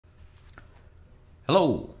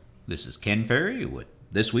Hello, this is Ken Ferry with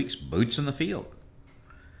this week's Boots in the Field.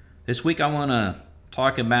 This week I want to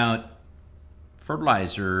talk about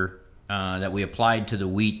fertilizer that we applied to the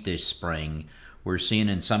wheat this spring. We're seeing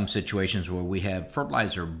in some situations where we have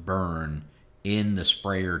fertilizer burn in the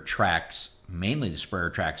sprayer tracks, mainly the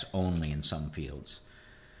sprayer tracks only in some fields.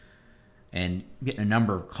 And getting a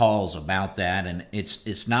number of calls about that, and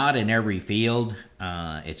it's not in every field,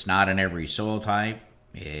 it's not in every soil type.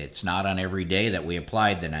 It's not on every day that we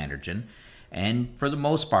applied the nitrogen, and for the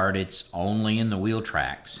most part, it's only in the wheel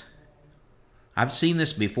tracks. I've seen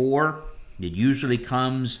this before. It usually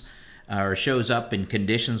comes or shows up in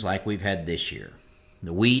conditions like we've had this year.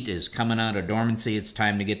 The wheat is coming out of dormancy. It's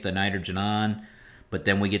time to get the nitrogen on, but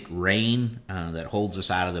then we get rain that holds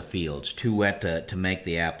us out of the field. It's too wet to make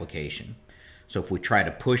the application. So if we try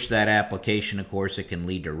to push that application, of course, it can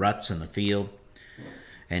lead to ruts in the field.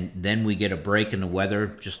 And then we get a break in the weather,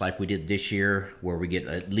 just like we did this year, where we get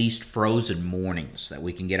at least frozen mornings that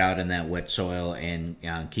we can get out in that wet soil and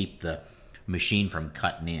keep the machine from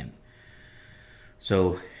cutting in.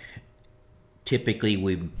 So typically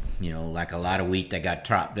like a lot of wheat that got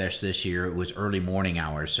top dressed this year, it was early morning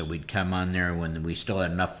hours. So we'd come on there when we still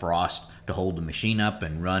had enough frost to hold the machine up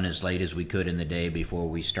and run as late as we could in the day before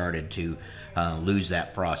we started to lose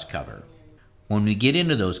that frost cover. When we get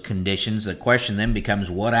into those conditions, the question then becomes,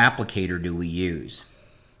 what applicator do we use?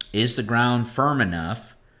 Is the ground firm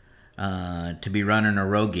enough to be running a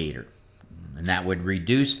rogator? And that would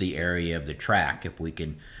reduce the area of the track if we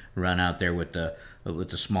can run out there with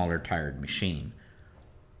the smaller tired machine.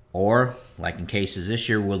 Or, like in cases this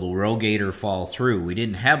year, will the rogator fall through? We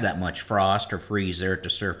didn't have that much frost or freeze there at the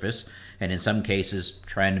surface, and in some cases,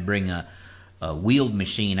 trying to bring a wheeled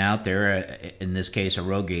machine out there, in this case a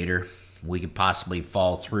rogator, we could possibly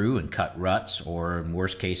fall through and cut ruts, or in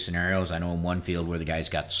worst case scenarios, I know in one field where the guys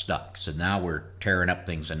got stuck. So now we're tearing up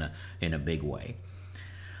things in a big way.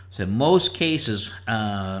 So in most cases,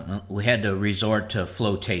 we had to resort to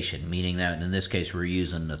flotation, meaning that in this case we're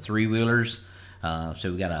using the three-wheelers.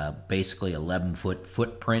 So we got a basically 11-foot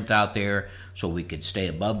footprint out there, so we could stay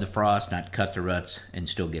above the frost, not cut the ruts, and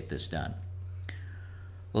still get this done.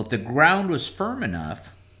 Well, if the ground was firm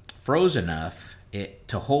enough, froze enough,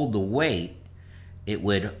 to hold the weight, it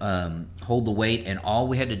would hold the weight, and all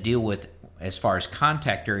we had to deal with as far as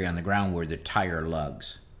contact area on the ground were the tire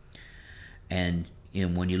lugs. And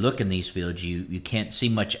when you look in these fields, you can't see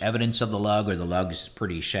much evidence of the lug, or the lug is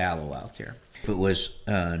pretty shallow out there. If it was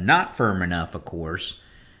not firm enough, of course,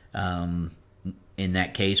 in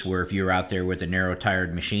that case where if you're out there with a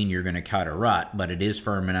narrow-tired machine, you're going to cut a rut, but it is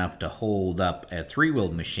firm enough to hold up a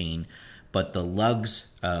three-wheeled machine, but the lugs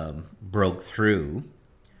broke through,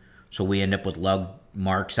 so we end up with lug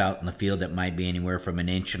marks out in the field that might be anywhere from 1.5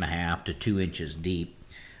 inches to 2 inches deep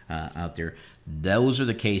out there. Those are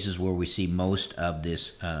the cases where we see most of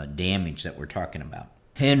this damage that we're talking about.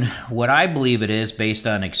 And what I believe it is, based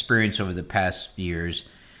on experience over the past years,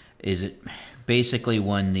 is it basically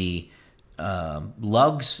when the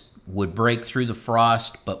lugs would break through the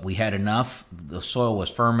frost, but we had enough, the soil was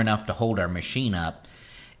firm enough to hold our machine up,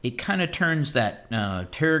 it kind of turns that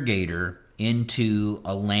Tergator into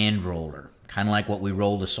a land roller, kind of like what we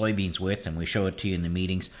roll the soybeans with, and we show it to you in the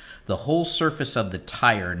meetings. The whole surface of the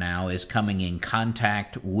tire now is coming in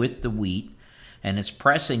contact with the wheat, and it's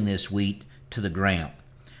pressing this wheat to the ground.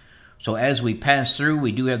 So as we pass through,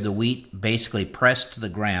 we do have the wheat basically pressed to the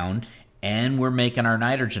ground, and we're making our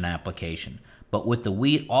nitrogen application. But with the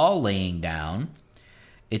wheat all laying down,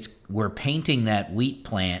 we're painting that wheat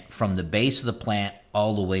plant from the base of the plant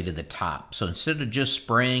all the way to the top. So instead of just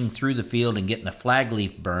spraying through the field and getting the flag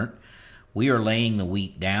leaf burnt, we are laying the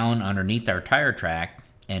wheat down underneath our tire track,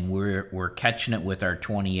 and we're catching it with our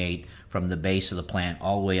 28 from the base of the plant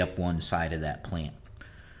all the way up one side of that plant.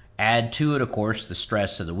 Add to it, of course, the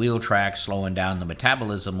stress of the wheel track, slowing down the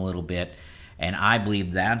metabolism a little bit, and I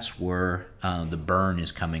believe that's where the burn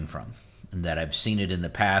is coming from. And that I've seen it in the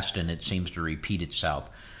past, and it seems to repeat itself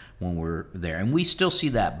when we're there. And we still see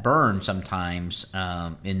that burn sometimes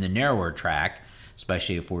in the narrower track,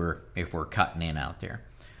 especially if we're cutting in out there.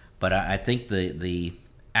 But I think the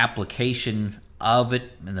application of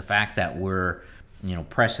it and the fact that we're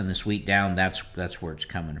pressing this wheat down, that's where it's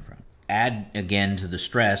coming from. Add again to the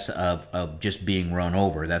stress of just being run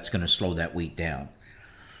over, that's going to slow that wheat down.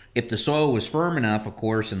 If the soil was firm enough, of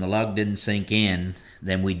course, and the lug didn't sink in,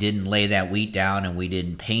 then we didn't lay that wheat down and we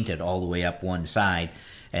didn't paint it all the way up one side,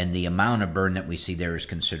 and the amount of burn that we see there is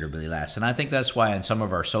considerably less. And I think that's why in some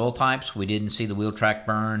of our soil types we didn't see the wheel track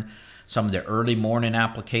burn. Some of the early morning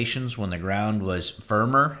applications when the ground was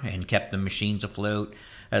firmer and kept the machines afloat,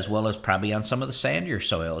 as well as probably on some of the sandier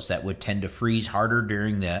soils that would tend to freeze harder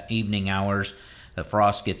during the evening hours. The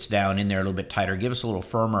frost gets down in there a little bit tighter, give us a little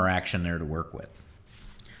firmer action there to work with.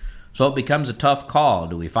 So it becomes a tough call.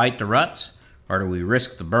 Do we fight the ruts or do we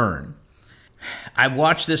risk the burn? I've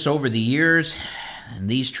watched this over the years, and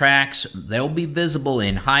these tracks, they'll be visible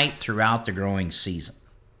in height throughout the growing season.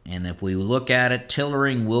 And if we look at it,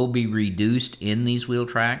 tillering will be reduced in these wheel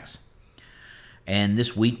tracks. And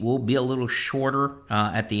this wheat will be a little shorter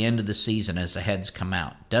at the end of the season as the heads come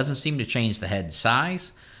out. Doesn't seem to change the head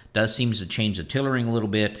size. Does seem to change the tillering a little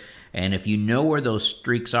bit. And if you know where those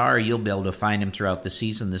streaks are, you'll be able to find them throughout the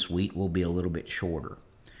season. This wheat will be a little bit shorter.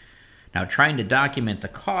 Now, trying to document the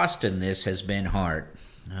cost in this has been hard.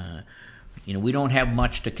 We don't have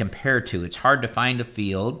much to compare to. It's hard to find a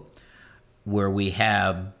field where we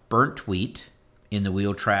have burnt wheat in the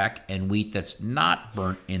wheel track and wheat that's not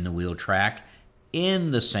burnt in the wheel track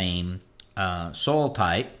in the same soil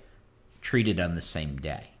type, treated on the same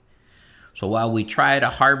day. So while we try to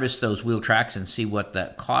harvest those wheel tracks and see what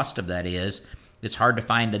the cost of that is, it's hard to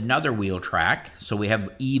find another wheel track. So we have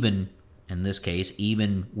even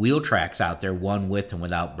wheel tracks out there, one with and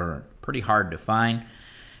without burn. Pretty hard to find.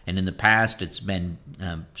 And in the past, it's been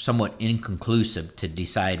somewhat inconclusive to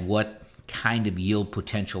decide what kind of yield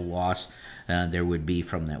potential loss there would be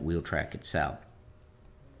from that wheel track itself.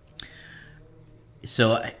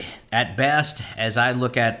 So at best, as I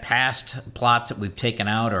look at past plots that we've taken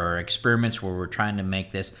out or experiments where we're trying to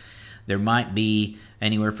make this, there might be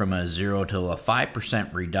anywhere from a 0 to a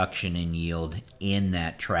 5% reduction in yield in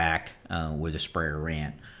that track where the sprayer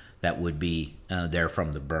ran. That would be there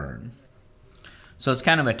from the burn. So it's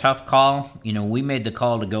kind of a tough call. We made the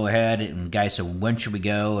call to go ahead, and guys said, when should we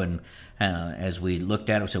go? And as we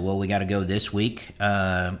looked at it, we said, well, we got to go this week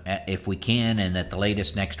if we can, and at the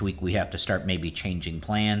latest next week we have to start maybe changing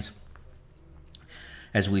plans.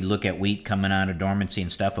 As we look at wheat coming out of dormancy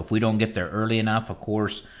and stuff, if we don't get there early enough, of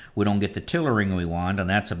course, we don't get the tillering we want, and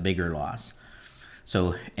that's a bigger loss.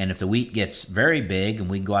 So, and if the wheat gets very big, and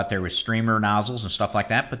we can go out there with streamer nozzles and stuff like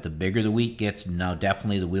that, but the bigger the wheat gets, now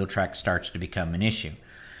definitely the wheel track starts to become an issue.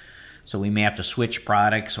 So we may have to switch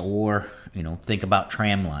products or, think about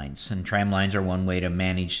tram lines. And tram lines are one way to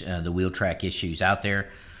manage the wheel track issues out there.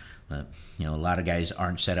 But, a lot of guys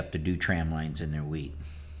aren't set up to do tram lines in their wheat.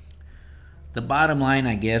 The bottom line,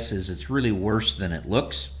 I guess, is it's really worse than it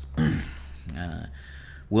looks.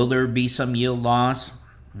 Will there be some yield loss?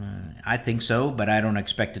 I think so, but I don't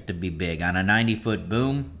expect it to be big. On a 90-foot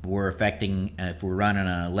boom, we're affecting, if we're running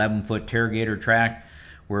an 11-foot irrigator track,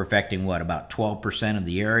 we're affecting, about 12% of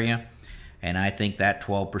the area. And I think that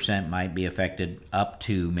 12% might be affected up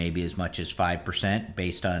to maybe as much as 5%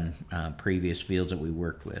 based on previous fields that we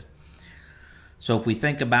worked with. So if we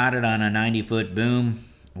think about it on a 90-foot boom,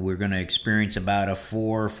 we're going to experience about a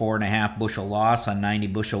 4.5 bushel loss on 90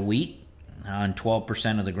 bushel wheat on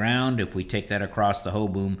 12% of the ground. If we take that across the whole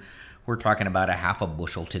boom, we're talking about a 0.5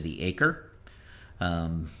 bushel to the acre.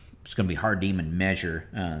 It's going to be hard to even measure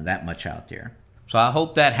that much out there. So I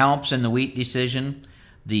hope that helps in the wheat decision.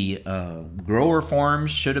 The grower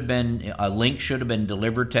forms a link should have been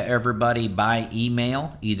delivered to everybody by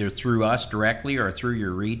email, either through us directly or through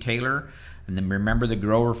your retailer. And then remember the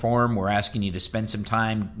grower form, we're asking you to spend some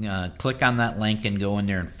time, click on that link and go in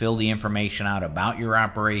there and fill the information out about your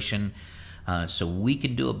operation so we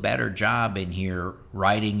can do a better job in here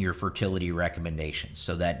writing your fertility recommendations.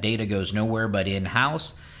 So that data goes nowhere but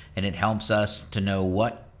in-house, and it helps us to know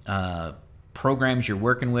what programs you're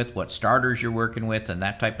working with, what starters you're working with, and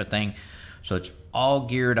that type of thing. So it's all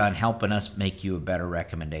geared on helping us make you a better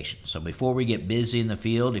recommendation. So before we get busy in the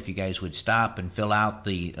field, if you guys would stop and fill out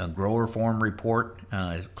the grower form report,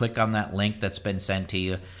 click on that link that's been sent to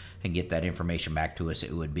you and get that information back to us.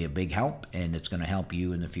 It would be a big help, and it's going to help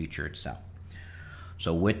you in the future itself.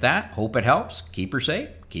 So with that, hope it helps. Keep her safe,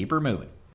 keep her moving.